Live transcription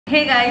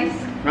Hey guys,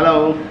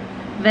 hello,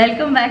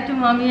 welcome back to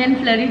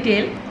MommyNFlurry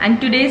Tale. And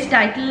today's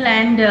title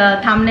and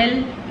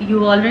thumbnail,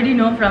 you already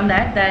know from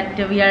that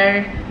we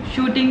are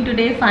shooting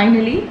today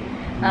finally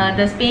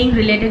the spaying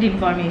related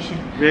information.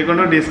 We are going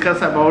to discuss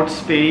about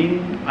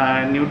spaying,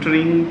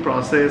 neutering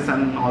process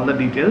and all the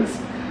details.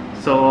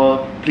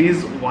 So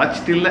please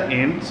watch till the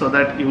end so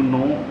that you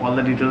know all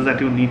the details that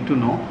you need to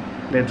know.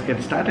 Let's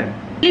get started.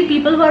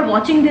 People who are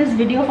watching this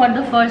video for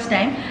the first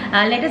time,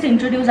 let us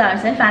introduce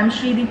ourselves. I'm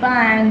Sreedipa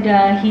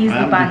and he's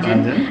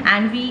Dipanjan,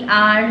 and we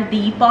are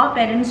the paw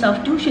parents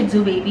of two Shih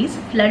Tzu babies,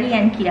 Flurry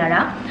and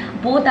Kiara.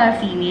 Both are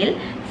female.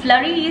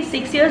 Flurry is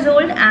 6 years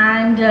old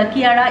and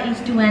Kiara is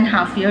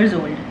 2.5 years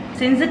old.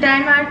 Since the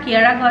time our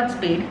Kiara got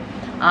spayed,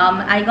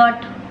 I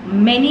got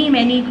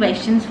many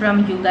questions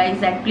from you guys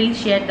that please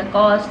share the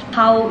cost,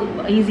 how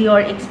is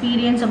your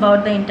experience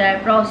about the entire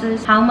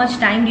process, how much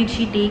time did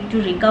she take to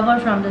recover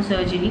from the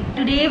surgery.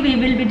 Today we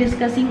will be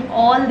discussing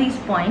all these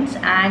points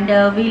and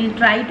we'll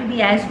try to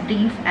be as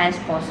brief as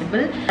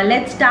possible.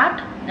 Let's start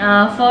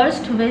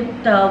first with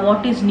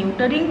what is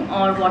neutering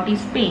or what is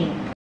spaying.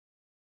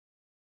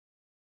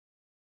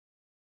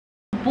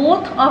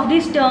 Both of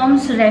these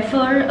terms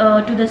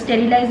refer to the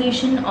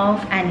sterilization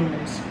of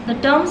animals. The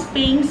term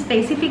spaying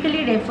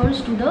specifically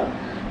refers to the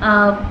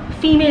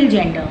female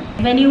gender.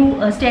 When you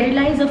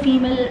sterilize a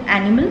female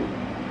animal,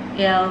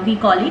 we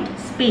call it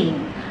spaying.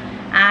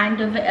 And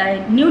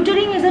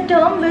neutering is a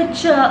term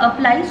which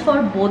applies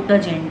for both the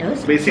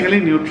genders. Basically,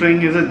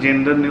 neutering is a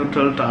gender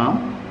neutral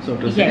term, so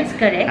to say. Yes,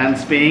 correct. And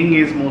spaying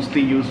is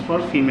mostly used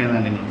for female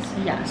animals.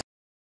 Yes.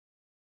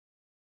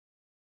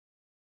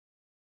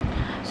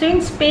 So in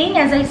spaying,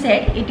 as I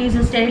said, it is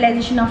a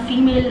sterilization of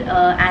female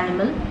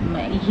animal.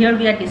 Here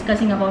we are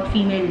discussing about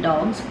female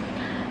dogs.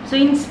 So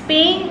in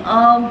spaying,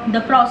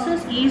 the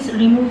process is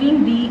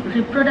removing the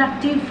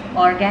reproductive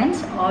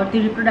organs or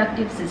the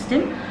reproductive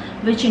system,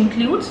 which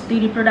includes the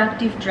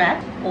reproductive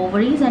tract,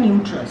 ovaries and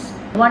uterus.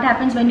 What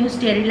happens when you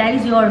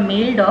sterilize your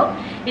male dog?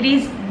 It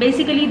is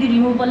basically the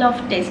removal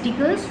of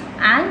testicles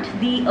and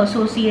the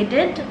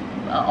associated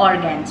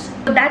organs.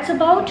 So that's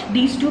about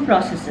these two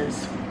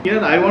processes. Here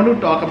I want to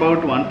talk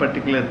about one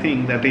particular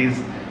thing, that is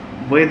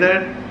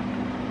whether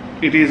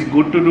it is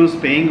good to do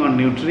spaying or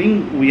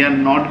neutering. We are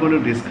not going to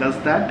discuss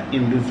that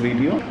in this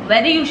video.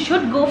 Whether you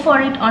should go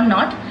for it or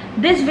not,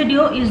 this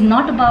video is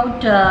not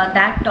about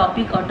that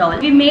topic at all.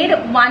 We made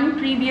one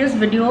previous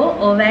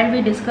video where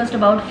we discussed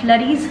about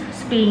Flurry's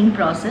spaying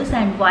process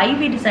and why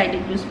we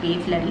decided to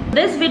spay Flurry.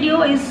 This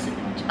video is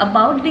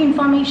about the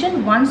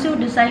information once you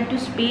decide to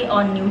spay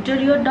or neuter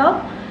your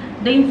dog.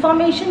 The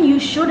information you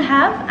should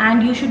have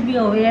and you should be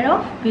aware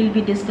of, we'll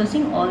be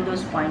discussing all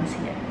those points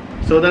here.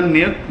 So the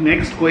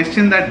next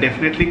question that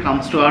definitely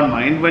comes to our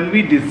mind when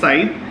we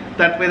decide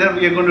that whether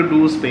we are going to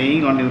do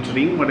spaying or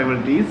neutering, whatever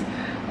it is,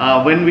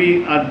 when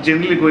we are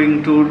generally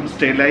going to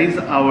sterilize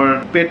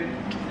our pet,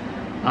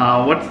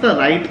 what's the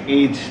right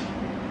age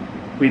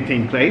we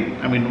think, right?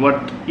 I mean,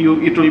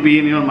 it will be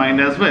in your mind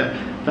as well,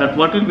 that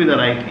what will be the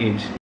right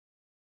age?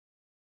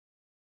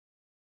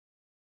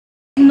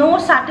 No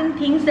certain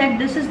things that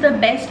this is the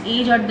best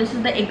age or this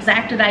is the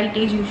exact right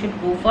age you should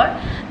go for,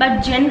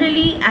 but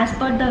generally as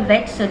per the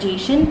vet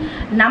suggestion,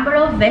 number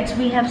of vets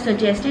we have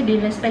suggested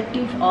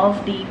irrespective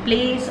of the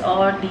place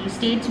or the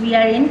states we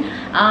are in,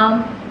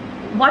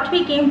 what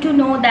we came to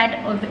know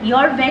that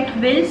your vet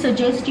will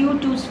suggest you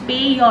to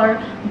spay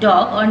your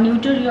dog or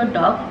neuter your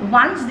dog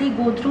once they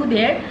go through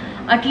their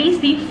at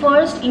least the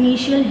first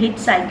initial hit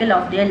cycle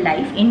of their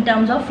life in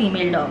terms of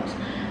female dogs,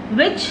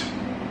 which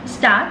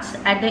starts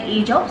at the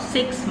age of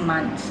 6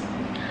 months.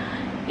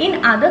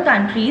 In other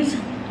countries,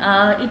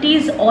 it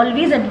is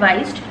always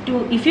advised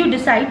to, if you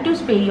decide to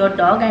spay your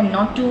dog and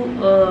not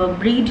to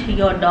breed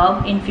your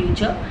dog in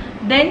future,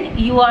 then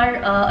you are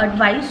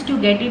advised to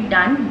get it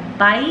done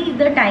by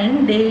the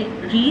time they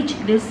reach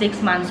this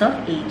 6 months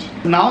of age.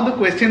 Now the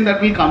question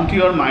that will come to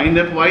your mind,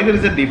 that why there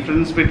is a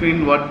difference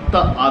between what the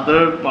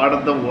other part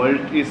of the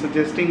world is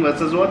suggesting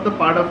versus what the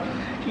part of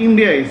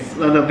India is,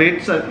 the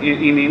vets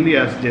in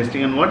India are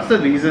suggesting, and what's the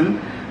reason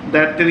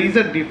that there is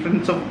a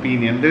difference of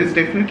opinion? There is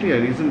definitely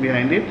a reason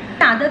behind it.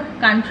 In other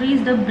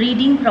countries, the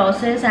breeding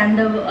process and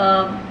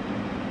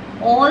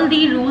all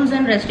the rules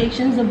and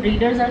restrictions the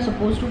breeders are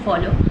supposed to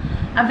follow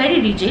are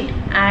very rigid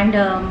and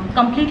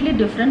completely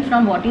different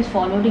from what is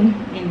followed in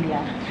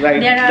India.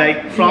 Right,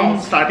 like from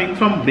starting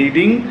from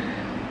breeding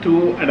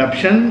to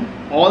adoption,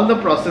 all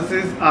the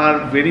processes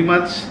are very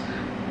much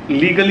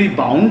legally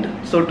bound,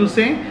 so to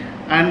say,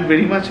 and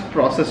very much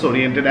process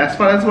oriented as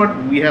far as what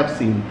we have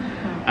seen.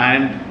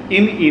 And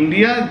in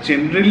India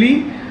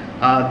generally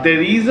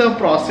there is a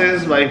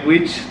process by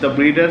which the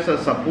breeders are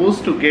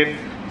supposed to get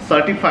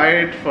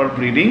certified for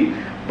breeding,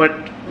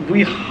 but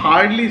we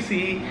hardly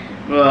see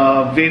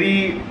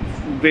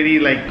very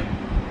like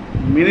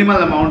minimal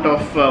amount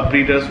of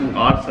breeders who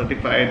are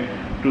certified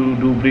to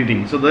do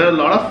breeding. So there are a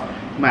lot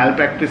of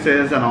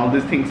malpractices and all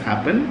these things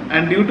happen,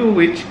 and due to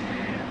which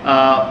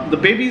the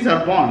babies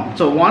are born.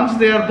 So once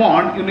they are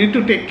born, you need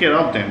to take care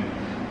of them.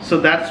 So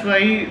that's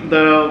why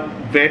the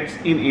vets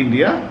in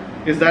India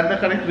Is that the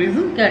correct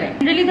reason?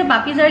 Correct. Really, the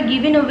puppies are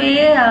given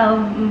away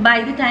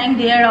by the time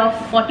they are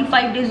of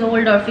 45 days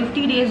old or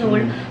 50 days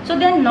old. So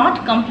they are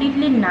not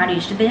completely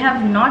nourished. They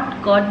have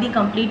not got the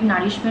complete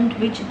nourishment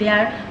which they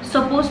are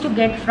supposed to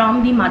get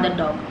from the mother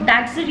dog.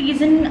 That's the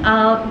reason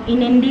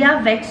in India,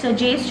 vets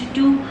suggest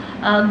to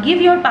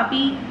give your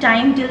puppy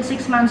time till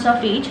 6 months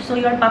of age, so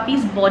your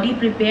puppy's body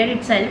prepare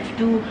itself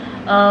to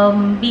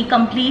be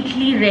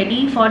completely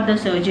ready for the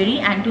surgery,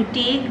 and to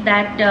take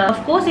that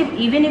of course,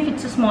 even if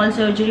it's a small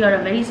surgery or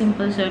a very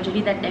simple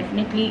surgery, that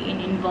definitely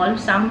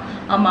involves some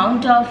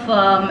amount of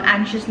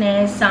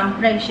anxiousness, some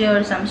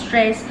pressure, some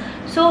stress.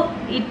 So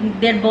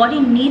their body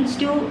needs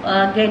to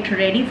get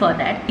ready for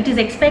that. It is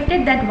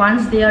expected that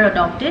once they are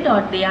adopted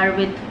or they are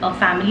with a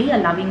family, a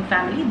loving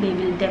family, they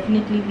will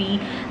definitely be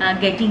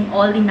getting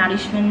all the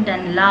nourishment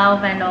and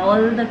love and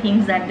all the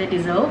things that they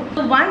deserve.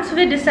 So once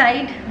we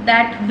decide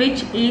that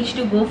which age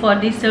to go for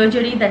this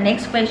surgery, the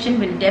next question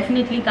will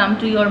definitely come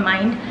to your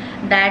mind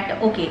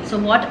that okay, so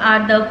what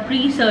are the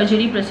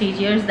pre-surgery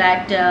procedures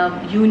that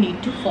you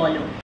need to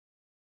follow.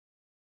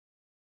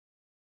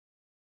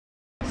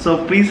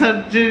 So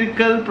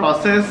pre-surgical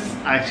process,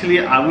 actually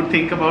I would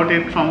think about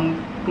it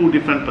from two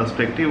different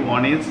perspectives.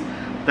 One is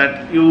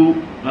that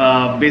you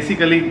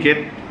basically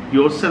get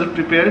yourself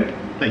prepared,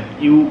 like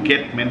you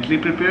get mentally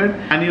prepared,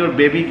 and your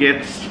baby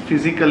gets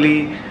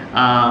physically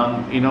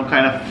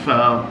kind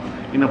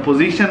of in a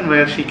position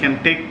where she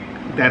can take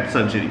that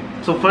surgery.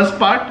 So first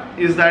part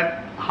is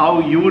that how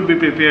you would be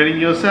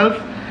preparing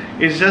yourself.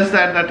 It's just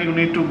that you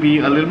need to be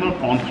a little more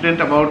confident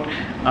about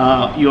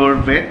your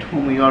vet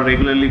whom you are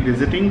regularly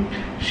visiting.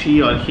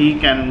 She or he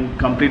can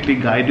completely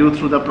guide you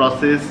through the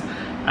process,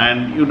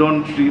 and you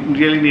don't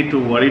really need to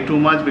worry too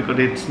much because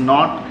it's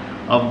not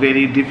a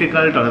very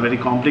difficult or a very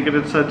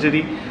complicated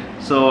surgery.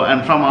 So,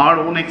 and from our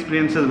own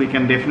experiences, we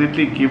can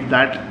definitely give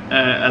that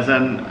as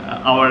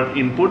our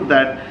input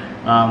that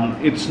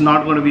it's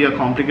not going to be a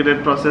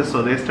complicated process.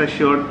 So rest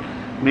assured,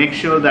 make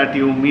sure that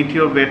you meet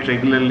your vet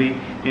regularly,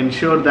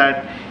 ensure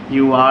that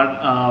you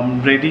are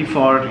ready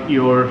for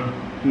your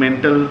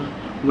mental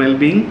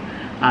well-being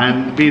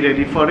and be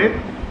ready for it.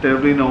 There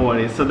will be no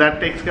worries. So that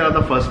takes care of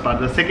the first part.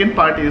 The second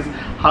part is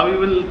how you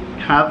will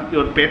have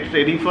your pet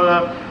ready for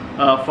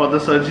the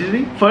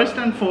surgery. First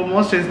and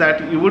foremost is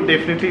that you would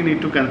definitely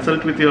need to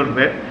consult with your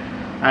vet,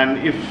 and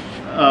if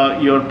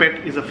your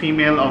pet is a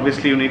female,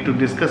 obviously you need to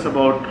discuss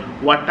about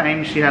what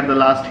time she had the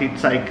last heat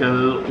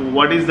cycle,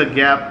 what is the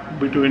gap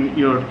between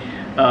your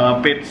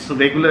pet's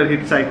regular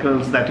heat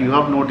cycles that you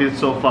have noticed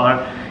so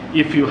far,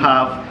 if you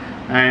have,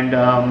 and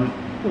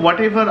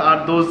whatever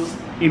are those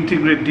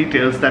integrate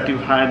details that you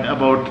had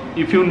about,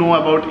 if you know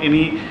about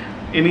any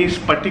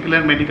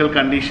particular medical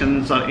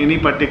conditions or any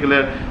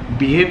particular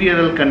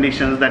behavioral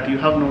conditions that you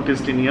have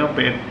noticed in your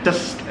pet.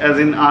 Just as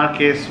in our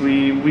case,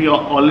 we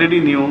already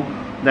knew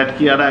that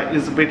Kiara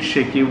is a bit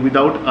shaky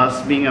without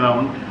us being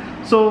around.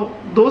 So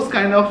those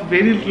kind of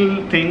very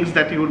little things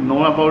that you would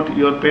know about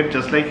your pet,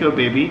 just like your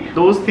baby,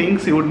 those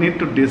things you would need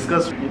to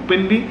discuss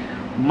openly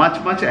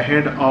much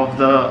ahead of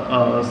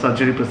the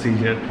surgery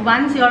procedure.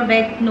 Once your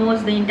vet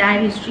knows the entire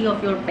history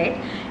of your pet,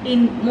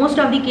 in most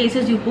of the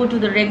cases you go to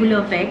the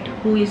regular vet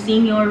who is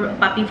seeing your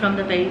puppy from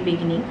the very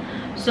beginning.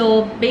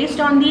 So based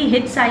on the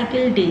hit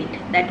cycle date,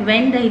 that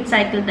when the hit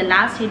cycle, the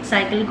last hit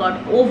cycle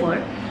got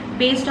over,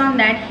 based on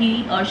that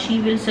he or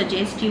she will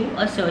suggest you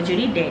a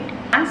surgery date.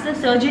 Once the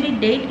surgery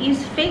date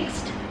is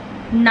fixed,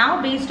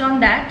 now based on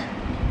that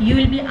you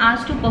will be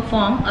asked to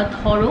perform a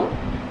thorough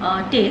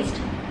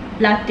test,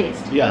 blood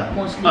test. Yeah,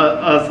 mostly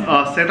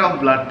a set of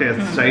blood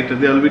tests, right?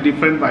 There will be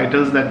different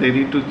vitals that they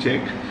need to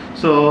check.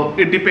 So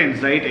it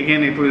depends, right?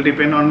 Again, it will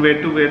depend on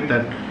vet to vet,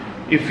 that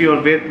if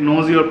your vet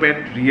knows your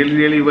pet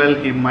really well,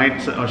 he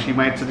might or she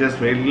might suggest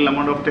very little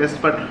amount of tests,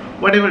 but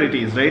whatever it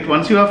is, right?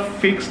 Once you have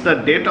fixed the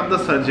date of the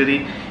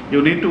surgery,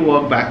 you need to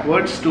work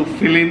backwards to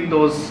fill in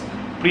those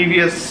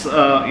previous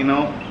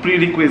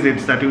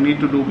prerequisites that you need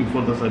to do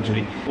before the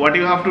surgery. What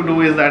you have to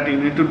do is that you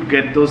need to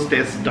get those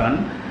tests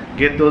done,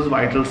 get those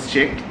vitals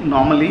checked.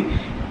 Normally,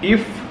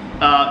 if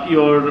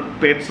your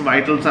pet's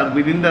vitals are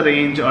within the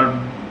range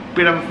or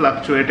bit of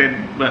fluctuated,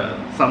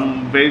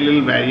 some very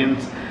little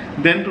variance,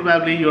 then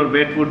probably your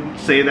vet would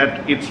say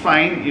that it's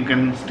fine, you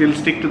can still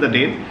stick to the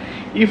date.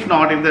 If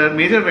not, if there are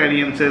major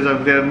variances or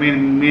if there are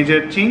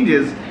major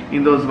changes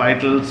in those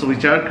vitals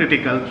which are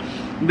critical,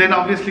 then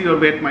obviously your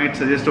vet might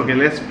suggest, okay,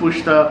 let's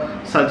push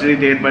the surgery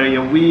date by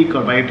a week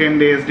or by 10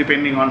 days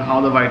depending on how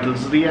the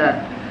vitals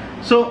react.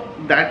 So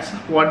that's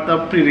what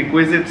the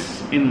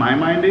prerequisites in my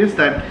mind is,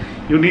 that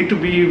you need to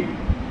be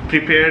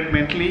prepared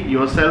mentally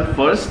yourself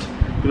first,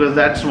 because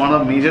that's one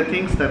of the major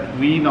things that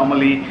we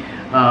normally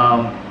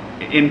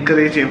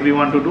encourage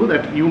everyone to do,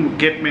 that you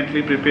get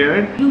mentally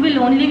prepared. You will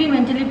only be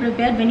mentally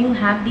prepared when you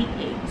have the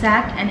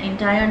exact and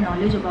entire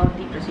knowledge about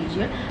the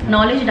procedure.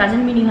 Knowledge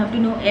doesn't mean you have to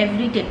know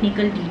every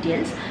technical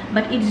details,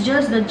 but it's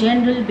just the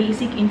general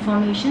basic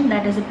information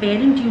that as a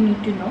parent you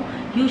need to know.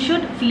 You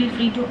should feel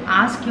free to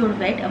ask your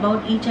vet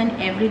about each and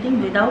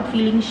everything without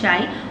feeling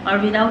shy or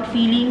without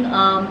feeling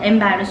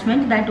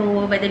embarrassment that,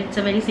 oh, whether it's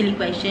a very silly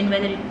question,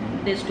 whether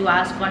this to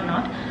ask or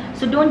not.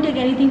 So don't take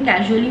anything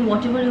casually.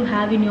 Whatever you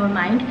have in your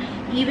mind,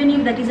 even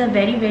if that is a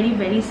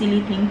very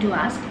silly thing to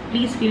ask,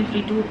 please feel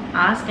free to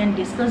ask and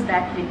discuss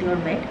that with your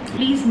vet.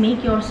 Please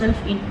make yourself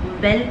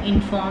well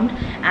informed,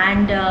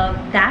 and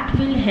that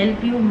will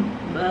help you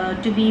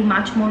to be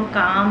much more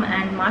calm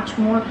and much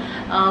more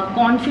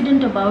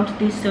confident about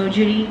this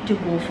surgery to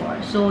go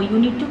for. So you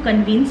need to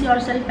convince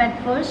yourself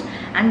at first,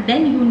 and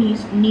then you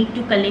need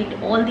to collect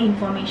all the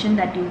information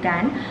that you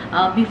can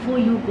before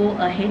you go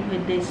ahead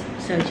with this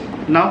surgery.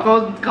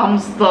 Now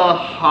comes the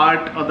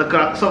heart or the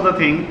crux of the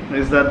thing,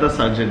 is that the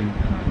surgery.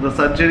 The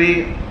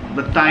surgery,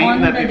 the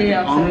time that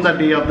on the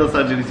day of the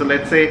surgery. So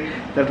let's say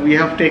that we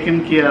have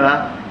taken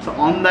Kiara. So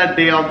on that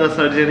day of the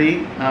surgery,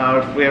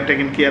 we have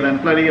taken Kiara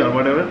and Flurry or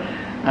whatever.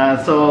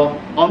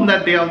 So on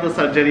that day of the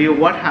surgery,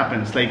 what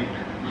happens? Like,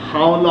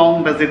 how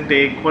long does it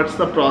take? What's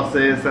the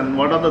process, and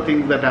what are the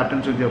things that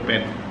happens with your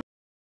pet?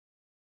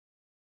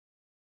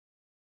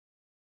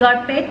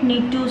 Your pet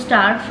need to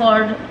starve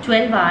for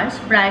 12 hours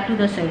prior to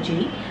the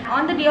surgery.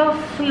 On the day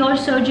of your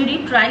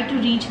surgery, try to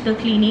reach the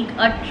clinic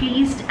at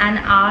least an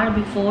hour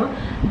before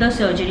the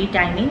surgery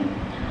timing.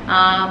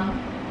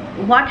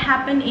 What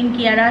happened in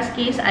Kiara's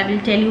case, I will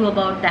tell you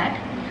about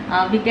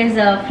that, because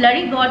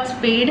Flurry got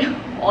spayed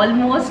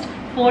almost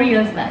 4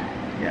 years back.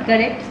 Yeah.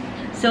 Correct?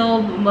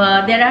 So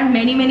there are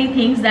many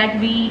things that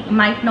we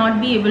might not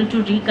be able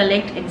to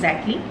recollect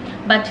exactly,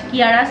 but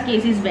Kiara's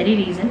case is very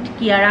recent.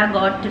 Kiara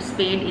got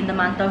spayed in the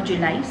month of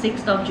July,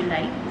 6th of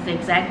July is the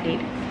exact date.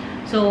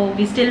 So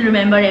we still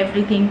remember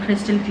everything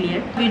crystal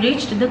clear. We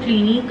reached the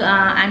clinic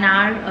an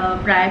hour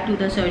prior to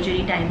the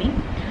surgery timing,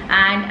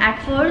 and at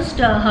first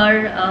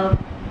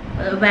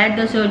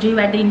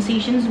where the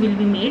incisions will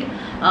be made,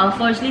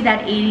 firstly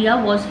that area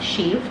was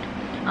shaved,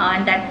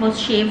 and that was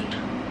shaved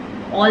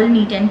all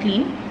neat and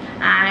clean,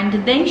 and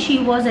then she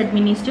was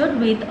administered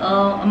with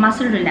a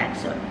muscle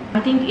relaxer. I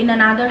think in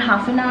another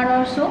half an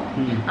hour or so,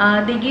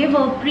 they gave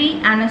a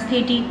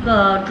pre-anesthetic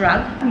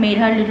drug, made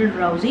her a little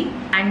drowsy,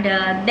 and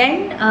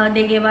then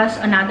they gave us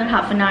another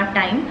half an hour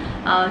time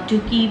to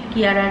keep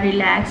Kiara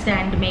relaxed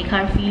and make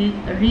her feel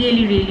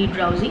really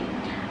drowsy,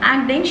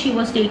 and then she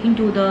was taken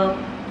to the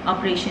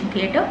operation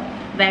theatre,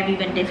 where we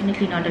were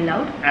definitely not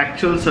allowed.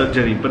 Actual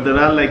surgery, but there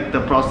are like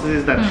the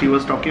processes that she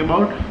was talking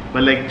about,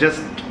 but like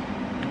just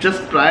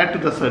prior to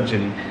the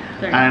surgery.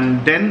 Correct.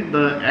 And then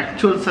the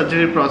actual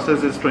surgery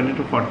process is 20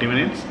 to 40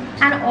 minutes.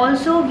 And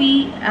also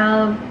we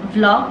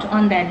vlogged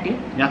on that day,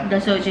 Yeah.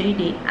 the surgery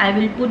day. I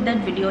will put that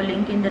video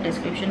link in the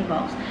description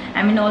box.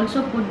 I will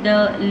also put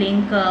the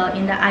link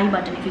in the I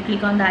button. If you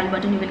click on the I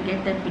button, you will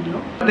get that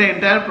video. The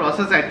entire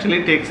process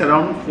actually takes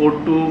around 4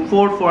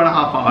 and a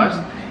half hours.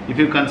 If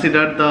you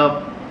consider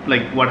the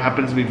like what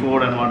happens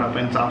before and what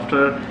happens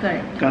after.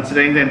 Correct.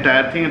 Considering the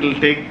entire thing, it will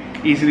take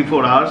easily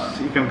 4 hours.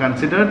 You can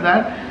consider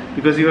that,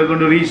 because you are going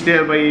to reach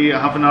there by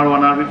half an hour,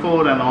 1 hour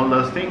before, and all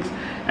those things.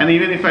 And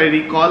even if I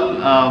recall,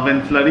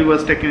 when Flurry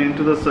was taken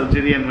into the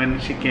surgery and when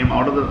she came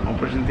out of the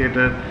operation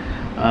theatre,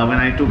 when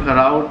I took her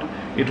out,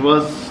 it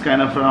was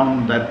kind of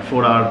around that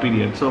 4 hour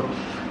period. So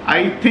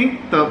I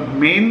think the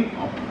main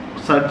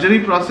surgery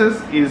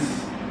process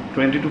is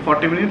 20 to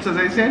 40 minutes, as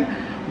I said,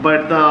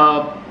 but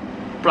the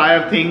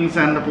prior things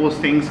and the post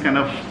things kind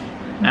of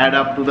add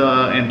up to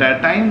the entire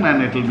time,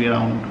 and it will be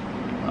around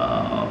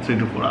 3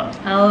 to 4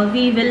 hours.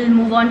 We will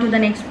move on to the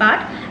next part,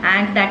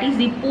 and that is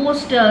the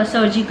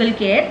post-surgical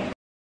care.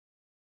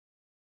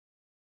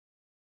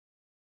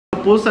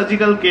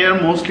 Post-surgical care,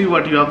 mostly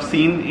what you have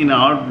seen in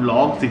our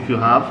vlogs, if you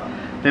have,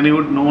 then you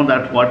would know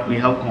that what we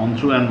have gone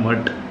through and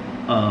what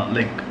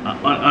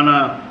on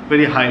a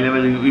very high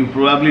level you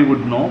probably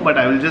would know, but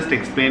I will just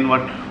explain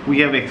what we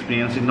have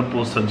experienced in the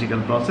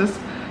post-surgical process.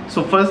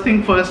 So first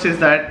thing first is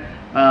that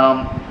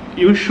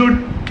you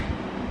should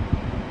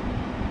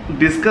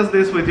discuss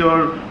this with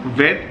your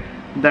vet,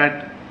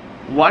 that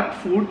what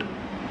food,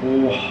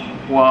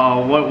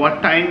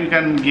 what time you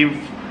can give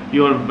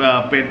your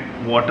pet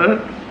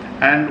water,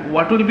 and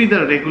what will be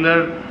the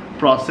regular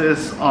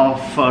process of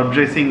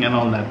dressing and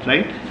all that,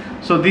 right?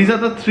 So these are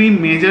the three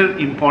major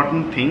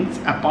important things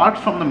apart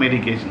from the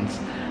medications.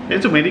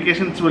 Right? So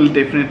medications will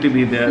definitely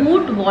be there.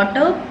 Food,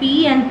 water,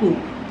 pee and poop.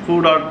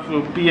 Food or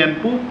pee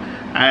and poop,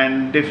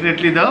 and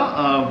definitely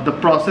the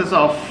process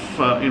of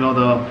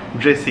the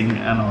dressing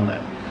and all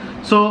that.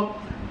 So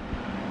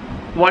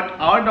what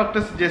our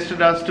doctor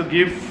suggested us to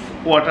give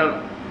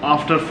water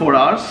after 4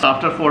 hours.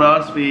 After 4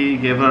 hours we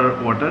gave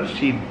her water.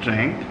 She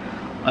drank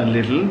a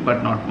little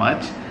but not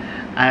much.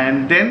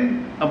 And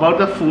then about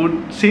the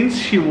food, since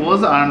she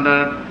was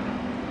under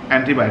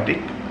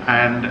antibiotic,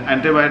 and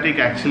antibiotic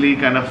actually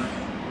kind of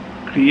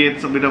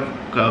creates a bit of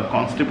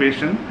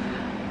constipation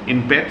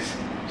in pets,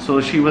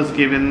 so she was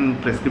given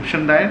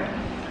prescription diet.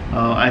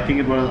 I think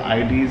it was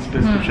ID's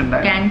prescription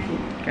diet.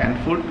 Canned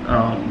food,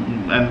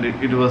 and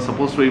it was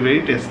supposed to be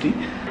very tasty.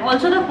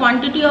 Also the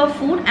quantity of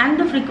food and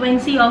the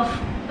frequency of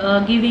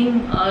giving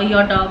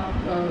your dog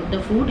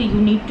the food,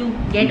 you need to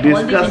get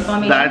all this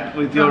information. Discuss that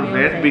with your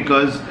vet,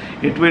 because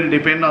it will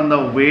depend on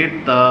the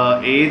weight,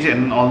 the age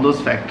and all those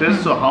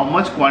factors. So how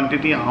much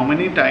quantity, how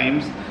many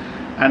times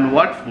and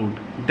what food,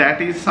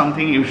 that is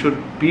something you should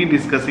be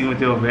discussing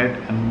with your vet,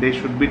 and they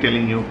should be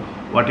telling you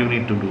what you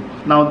need to do.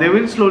 Now they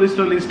will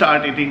slowly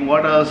start eating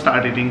water,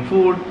 start eating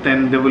food,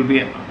 then there will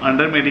be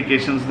under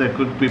medications. There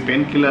could be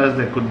painkillers,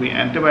 there could be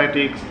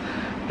antibiotics,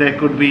 there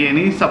could be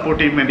any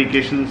supportive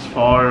medications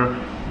for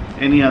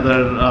any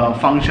other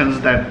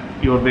functions that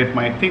your vet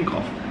might think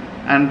of.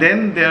 And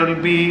then there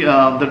will be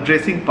the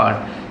dressing part.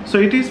 So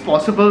it is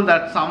possible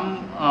that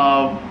some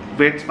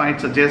vets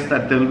might suggest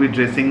that they will be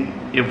dressing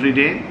every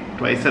day,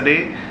 twice a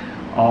day,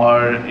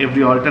 or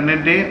every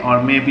alternate day,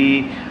 or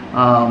maybe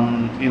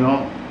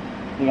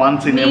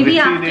once in maybe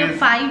every 3 days,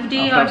 5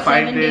 days or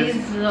 7 days.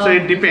 So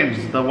it depends.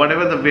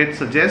 Whatever the vet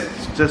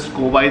suggests, just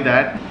go by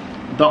that.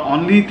 The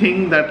only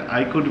thing that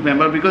I could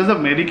remember, because the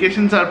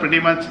medications are pretty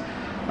much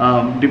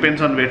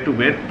depends on vet to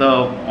vet. The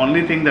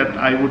only thing that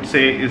I would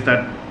say is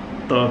that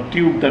the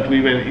tube that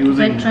we were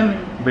using,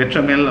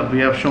 Vetramil, we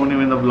have shown you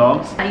in the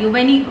vlogs.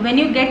 When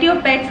you get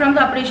your pet from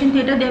the operation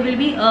theatre, there will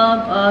be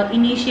a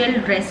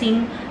initial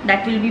dressing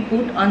that will be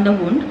put on the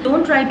wound.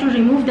 Don't try to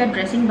remove that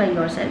dressing by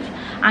yourself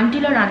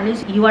until or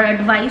unless you are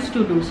advised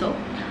to do so.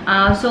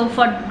 So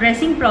for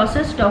dressing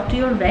process, talk to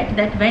your vet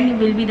that when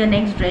will be the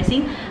next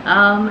dressing,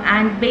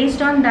 and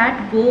based on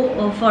that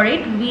go for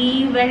it.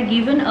 We were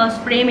given a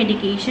spray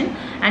medication,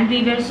 and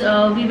we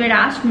were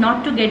asked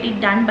not to get it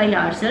done by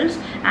ourselves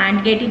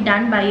and get it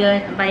done by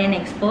an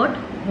expert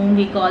whom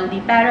we call the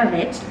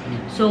paravets.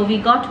 So we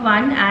got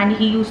one, and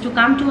he used to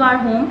come to our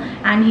home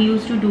and he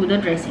used to do the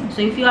dressing.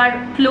 So if you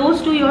are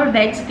close to your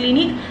vet's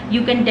clinic,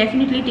 you can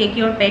definitely take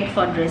your pet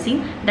for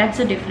dressing. That's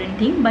a different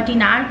thing. But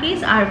in our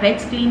case, our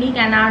vet's clinic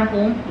and our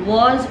home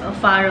was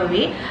far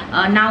away.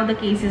 Now the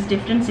case is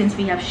different since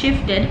we have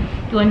shifted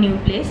to a new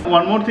place.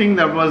 One more thing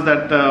that was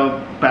that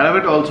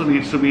paravet also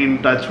needs to be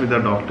in touch with the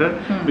doctor,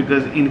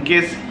 because in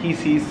case he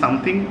sees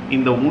something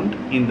in the wound,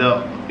 in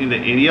the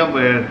area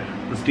where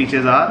the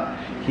stitches are,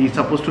 he's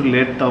supposed to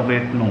let the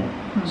vet know.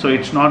 So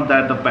it's not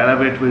that the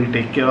paravet will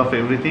take care of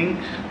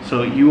everything.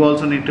 So you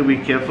also need to be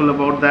careful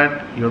about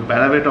that. Your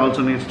paravet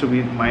also needs to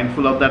be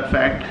mindful of that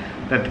fact,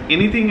 that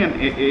anything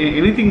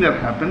that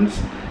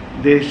happens,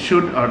 they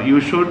should, or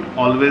you should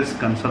always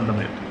consult the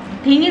vet.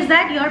 Thing is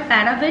that your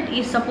paravet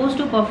is supposed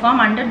to perform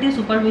under the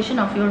supervision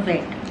of your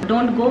vet.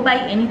 Don't go by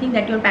anything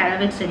that your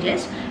paravet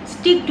suggests.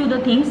 Stick to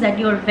the things that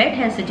your vet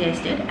has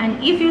suggested,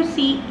 and if you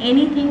see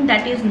anything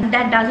that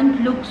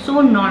doesn't look so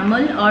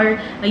normal, or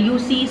you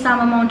see some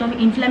amount of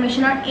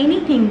inflammation or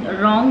anything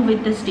wrong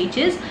with the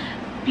stitches,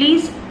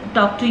 please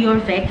talk to your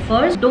vet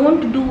first.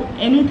 Don't do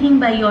anything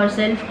by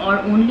yourself or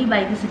only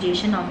by the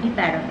suggestion of the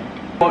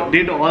paravet.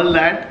 Did all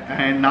that,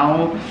 and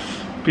now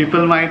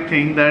people might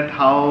think that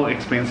how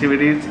expensive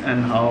it is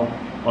and how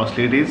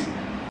costly it is.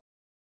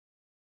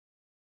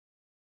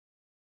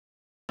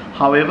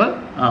 However,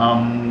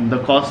 the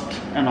cost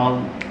and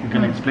all you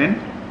can explain.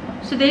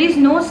 So there is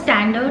no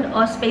standard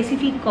or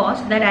specific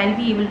cost that I'll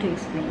be able to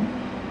explain.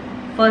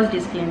 First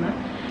disclaimer,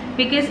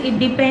 because it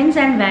depends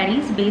and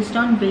varies based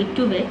on vet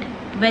to vet,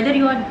 whether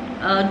you are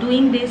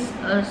doing this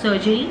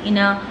surgery in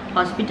a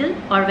hospital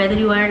or whether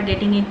you are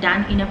getting it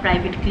done in a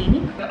private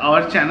clinic.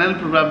 Our channel,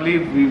 probably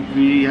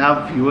we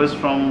have viewers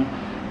from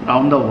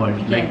around the world.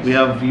 Yes. Like we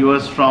have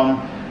viewers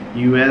from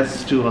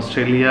US to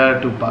Australia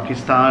to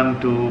Pakistan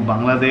to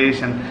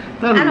Bangladesh, and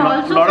there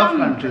are a lot of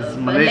countries,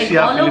 Malaysia,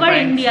 like all over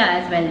Philippines, India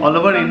as well. all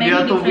over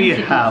India, so we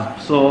cities.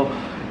 have. So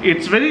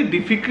it's very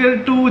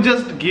difficult to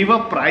just give a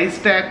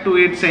price tag to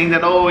it, saying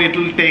that oh, it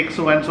will take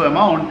so and so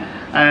amount,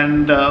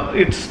 and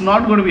it's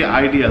not going to be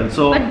ideal.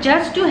 So but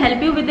just to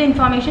help you with the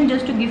information,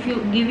 just to give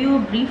you a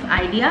brief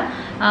idea,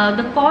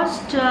 the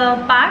cost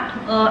part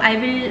I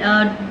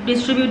will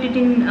distribute it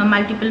in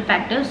multiple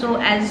factors. So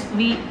as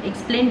we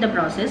explained the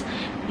process,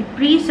 the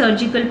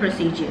pre-surgical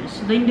procedures.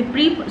 So in the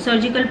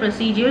pre-surgical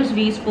procedures,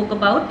 we spoke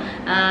about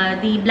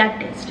the blood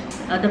test.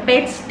 The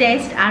pets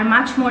test are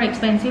much more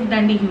expensive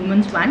than the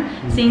humans one,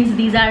 since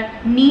these are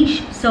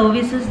niche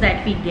services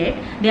that we get.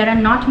 There are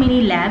not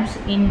many labs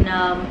in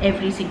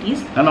every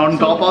cities. And on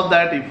top of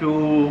that, if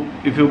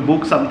you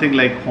book something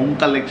like home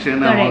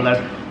collection and all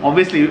that,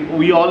 obviously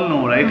we all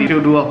know, right? If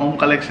you do a home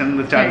collection,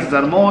 the charges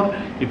are more.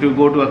 If you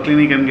go to a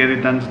clinic and get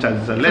it done, the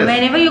charges are less. So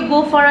whenever you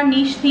go for a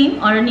niche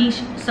theme or a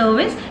niche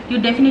service, you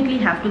definitely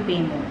have to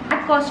pay more.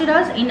 That costed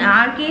us, in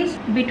our case,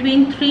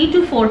 between 3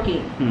 to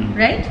 4K,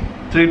 right?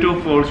 3 to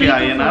 4K 3 to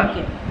INR.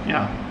 4K.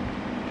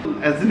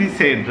 Yeah. As we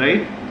said,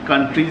 right?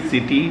 Country,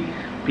 city,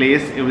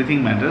 place,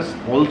 everything matters.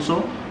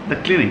 Also the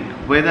clinic,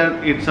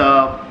 whether it's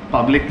a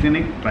public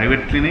clinic,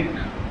 private clinic,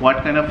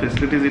 what kind of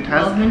facilities it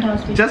has. Government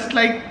hospital. Just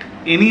like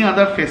any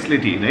other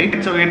facility,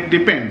 right? So it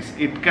depends.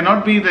 It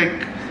cannot be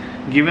like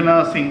given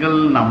a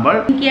single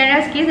number. In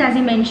Kiara's case, as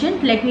I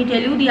mentioned, let me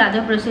tell you the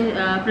other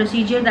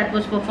procedure that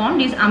was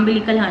performed is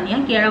umbilical hernia.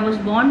 Kiara was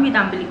born with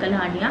umbilical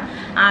hernia,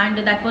 and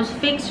that was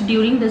fixed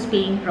during the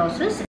spaying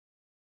process.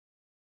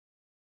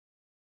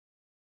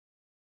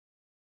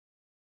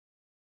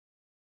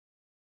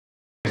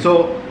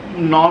 So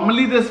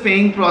normally the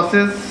spaying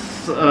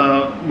process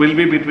will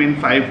be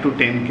between 5 to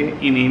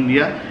 10K in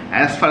India,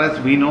 as far as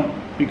we know,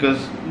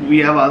 because we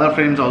have other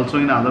friends also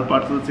in other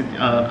parts of the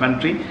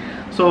country.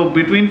 So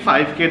between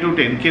 5k to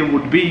 10k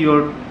would be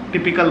your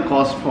typical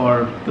cost for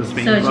the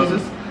spaying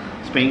process,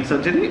 spaying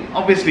surgery.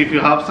 Obviously if you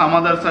have some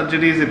other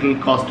surgeries it will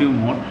cost you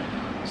more.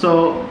 So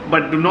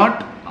but do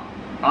not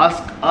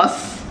ask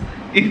us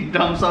in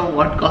terms of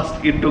what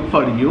cost it took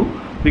for you,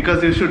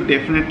 because you should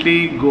definitely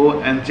go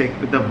and check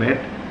with the vet.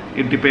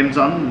 It depends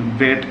on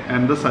vet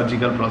and the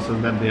surgical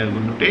process that they are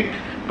going to take.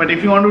 But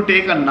if you want to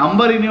take a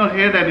number in your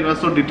head and you are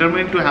so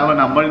determined to have a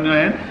number in your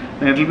head,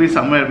 then it will be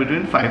somewhere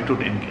between 5 to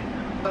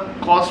 10k. The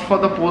cost for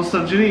the post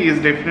surgery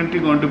is definitely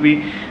going to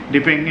be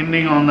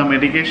depending on the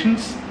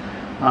medications,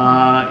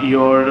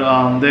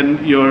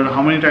 then your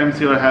how many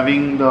times you are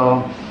having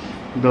the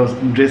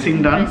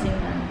dressing done,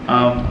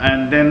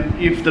 and then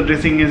if the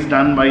dressing is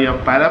done by a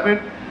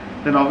paravet,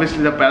 then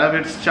obviously the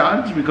paravet's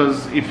charge,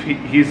 because if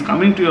he is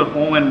coming to your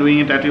home and doing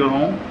it at your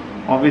home,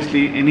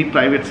 obviously any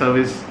private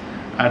service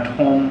at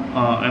home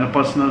and a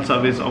personal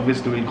service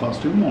obviously will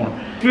cost you more.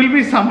 It will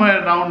be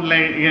somewhere around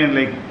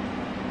like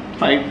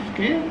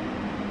 5k.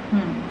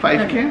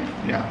 5k,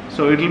 yeah.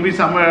 So it will be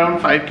somewhere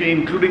around 5k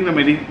including the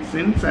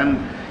medicines, and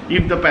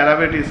if the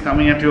paravet is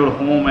coming at your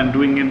home and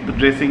doing it, the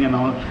dressing and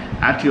all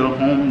at your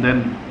home,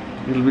 then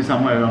it will be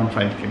somewhere around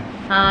 5k.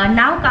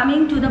 Now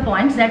coming to the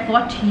points that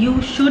what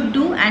you should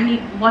do and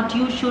what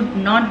you should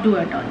not do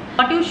at all.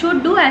 What you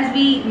should do, as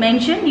we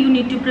mentioned, you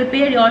need to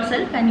prepare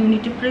yourself and you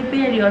need to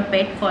prepare your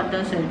pet for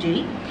the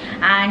surgery,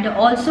 and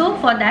also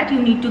for that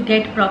you need to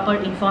get proper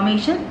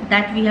information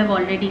that we have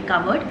already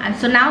covered. And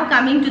so now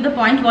coming to the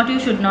point what you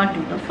should not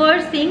do. The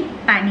first thing,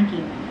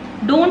 panicking.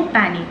 Don't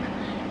panic.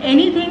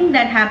 Anything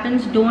that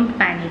happens, don't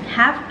panic.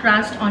 Have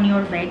trust on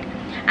your vet.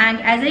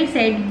 And as I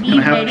said, be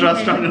have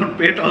trust on your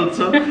pet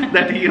also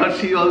that he or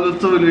she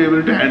also will be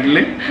able to handle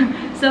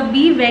it. So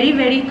be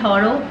very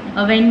thorough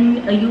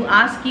when you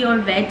ask your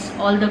vets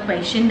all the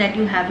questions that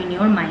you have in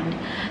your mind.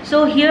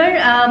 So here,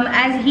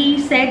 as he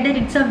said, that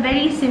it's a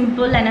very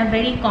simple and a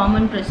very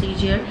common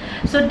procedure.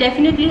 So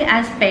definitely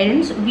as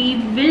parents, we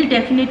will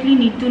definitely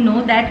need to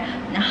know that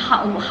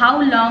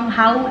how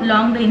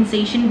long the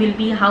incision will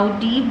be, how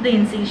deep the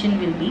incision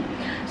will be.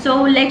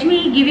 So let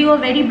me give you a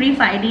very brief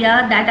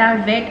idea that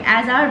our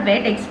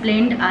vet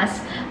explained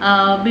us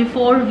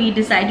before we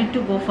decided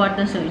to go for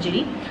the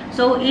surgery.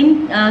 So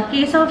in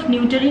case of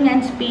neutering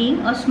and spaying,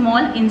 a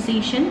small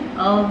incision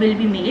will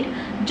be made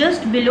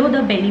just below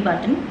the belly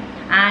button,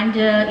 and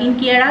in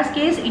Kiara's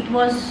case it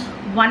was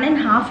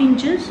 1.5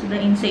 inches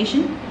the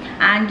incision,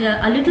 and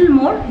a little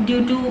more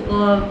due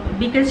to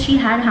because she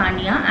had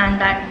hernia and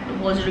that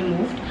was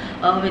removed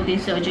with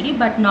this surgery.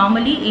 But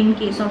normally in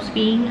case of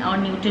spaying or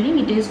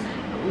neutering, it is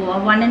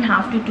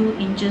 1.5 to 2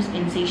 inches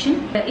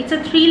incision. It's a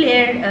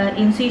 3-layer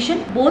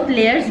incision, both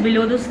layers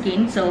below the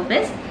skin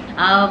surface.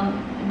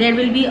 There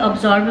will be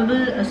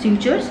absorbable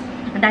sutures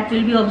that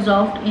will be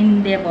absorbed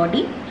in their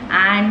body,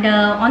 and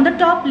on the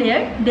top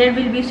layer there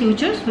will be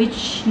sutures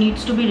which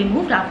needs to be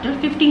removed after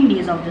 15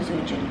 days of the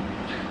surgery.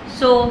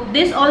 So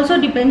this also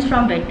depends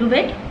from vet to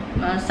vet.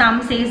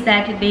 Some says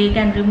that they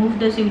can remove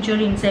the suture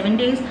in 7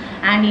 days,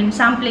 and in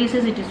some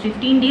places it is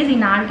 15 days.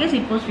 In our case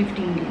it was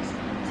 15 days.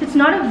 It's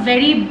not a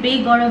very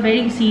big or a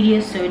very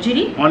serious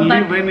surgery.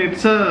 Only when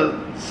it's a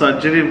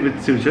surgery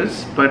with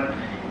sutures, but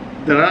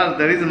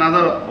there is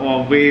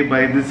another way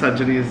by this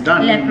surgery is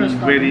done.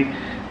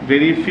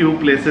 Very few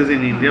places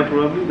in India,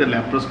 probably the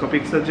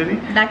laparoscopic surgery.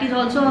 That is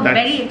also a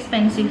very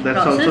expensive process.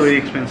 That's also a very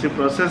expensive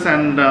process,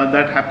 and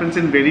that happens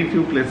in very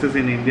few places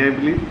in India, I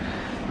believe.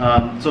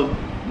 So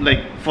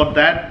like for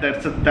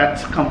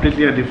that's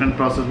completely a different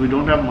process. We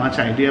don't have much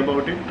idea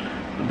about it.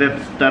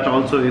 That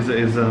also is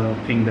a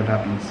thing that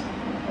happens.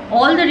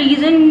 All the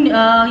reason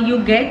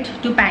you get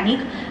to panic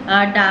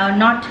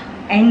not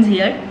ends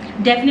here.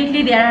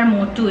 Definitely there are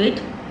more to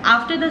it.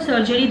 After the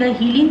surgery, the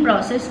healing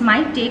process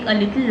might take a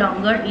little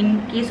longer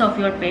in case of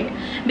your pet,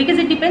 because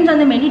it depends on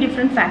the many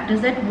different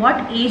factors, that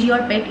what age your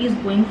pet is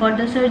going for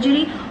the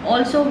surgery,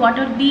 also what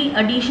are the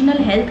additional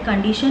health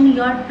condition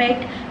your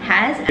pet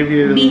has,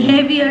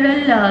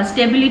 behavioral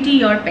stability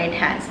your pet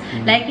has.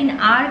 Like in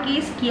our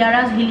case,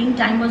 Kiara's healing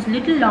time was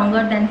little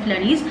longer than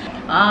Flurry's.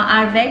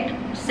 Our vet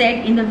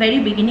said in the very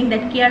beginning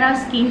that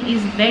Kiara's skin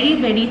is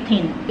very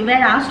thin. We were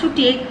asked to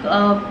take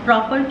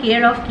proper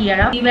care of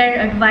Kiara. We were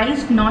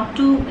advised not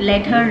to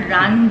let her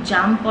run,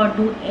 jump or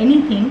do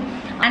anything.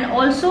 And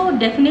also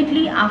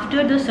definitely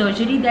after the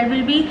surgery there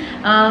will be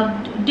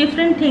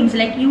different things,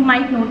 like you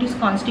might notice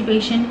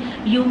constipation,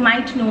 you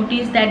might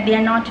notice that they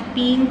are not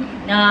peeing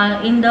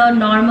in the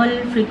normal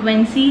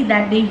frequency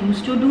that they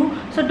used to do.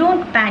 So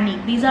don't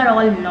panic, these are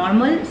all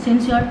normal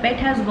since your pet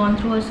has gone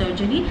through a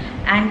surgery,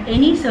 and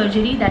any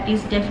surgery that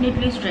is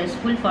definitely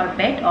stressful for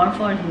pet or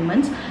for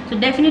humans. So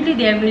definitely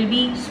there will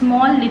be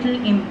small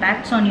little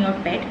impacts on your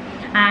pet,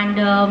 and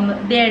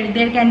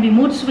there can be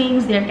mood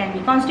swings, there can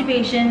be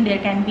constipation, there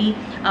can be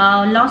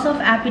loss of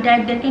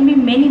appetite, there can be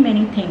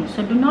many things.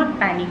 So do not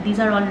panic, these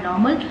are all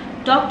normal.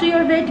 Talk to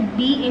your vet,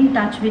 be in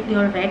touch with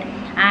your vet,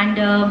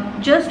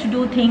 and just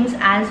do things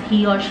as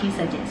he or she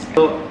suggests.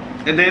 So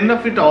at the end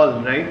of it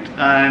all, right,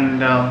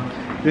 and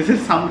this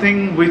is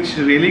something which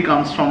really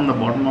comes from the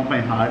bottom of my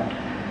heart,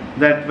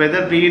 that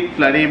whether be it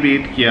Flurry, be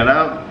it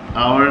Kiara,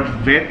 our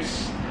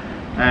vets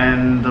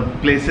and the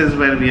places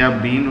where we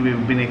have been,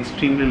 we've been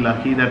extremely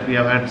lucky that we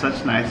have had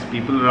such nice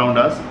people around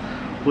us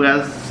who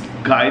has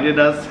guided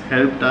us,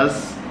 helped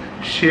us,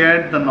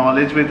 shared the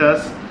knowledge with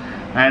us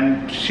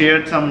and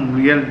shared some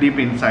real deep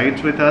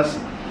insights with us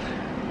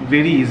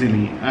very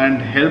easily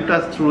and helped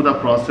us through the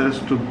process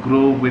to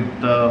grow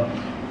with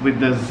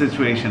the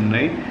situation,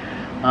 right?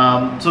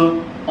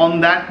 So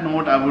on that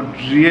note, I would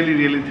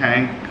really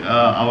thank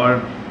our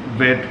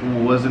vet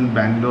who was in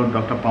Bangalore,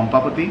 Dr.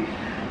 Pampapati,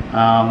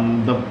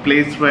 the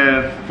place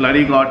where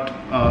Flurry got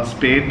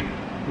spayed,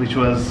 which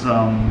was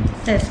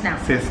Cessna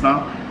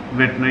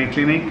Veterinary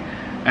Clinic,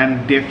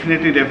 and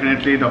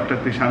definitely Dr.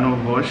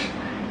 Krishanu Ghosh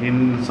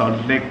in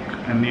Salt Lake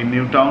and in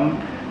Newtown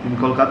in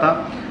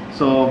Kolkata.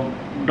 So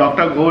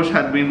Dr. Ghosh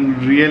had been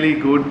really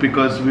good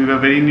because we were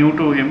very new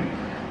to him,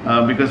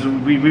 because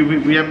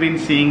we have been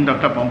seeing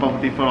Dr.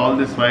 Pampapati for all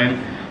this while,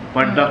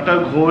 but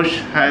Dr. Ghosh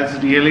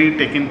has really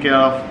taken care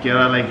of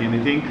Kiara like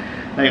anything.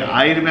 Like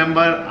I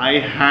remember I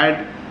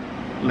had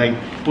like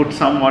put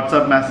some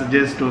WhatsApp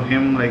messages to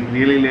him like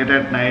really late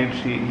at night.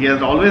 He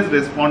has always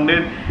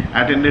responded,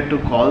 attended to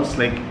calls,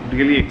 like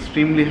really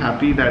extremely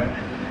happy that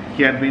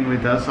he had been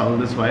with us all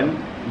this while.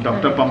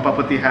 Dr.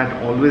 Pampapati had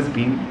always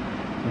been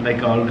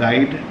like our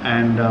guide,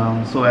 and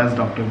so has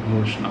Dr.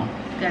 Ghosh now.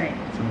 Correct.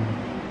 So,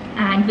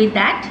 and with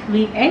that,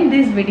 we end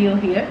this video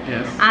here.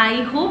 yes.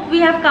 I hope we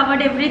have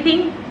covered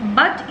everything,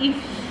 but if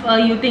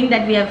you think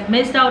that we have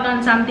missed out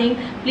on something,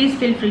 please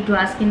feel free to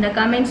ask in the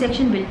comment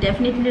section. We'll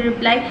definitely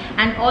reply,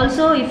 and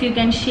also if you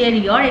can share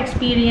your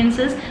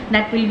experiences,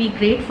 that will be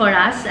great for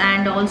us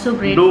and also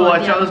great do for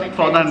watch the out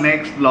for the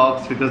next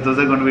vlogs, because those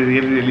are going to be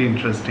really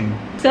interesting.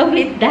 So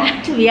with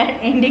that, we are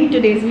ending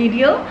today's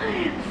video.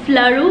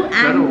 Flaru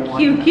and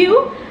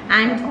QQ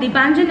and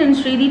Dipanjan and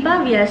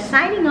Sreedipa, we are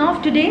signing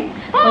off today.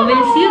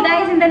 We'll see you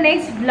guys in the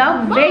next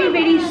vlog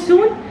very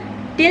soon.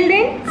 Till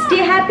then, stay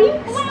happy,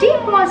 stay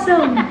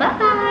awesome. Bye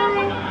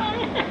bye.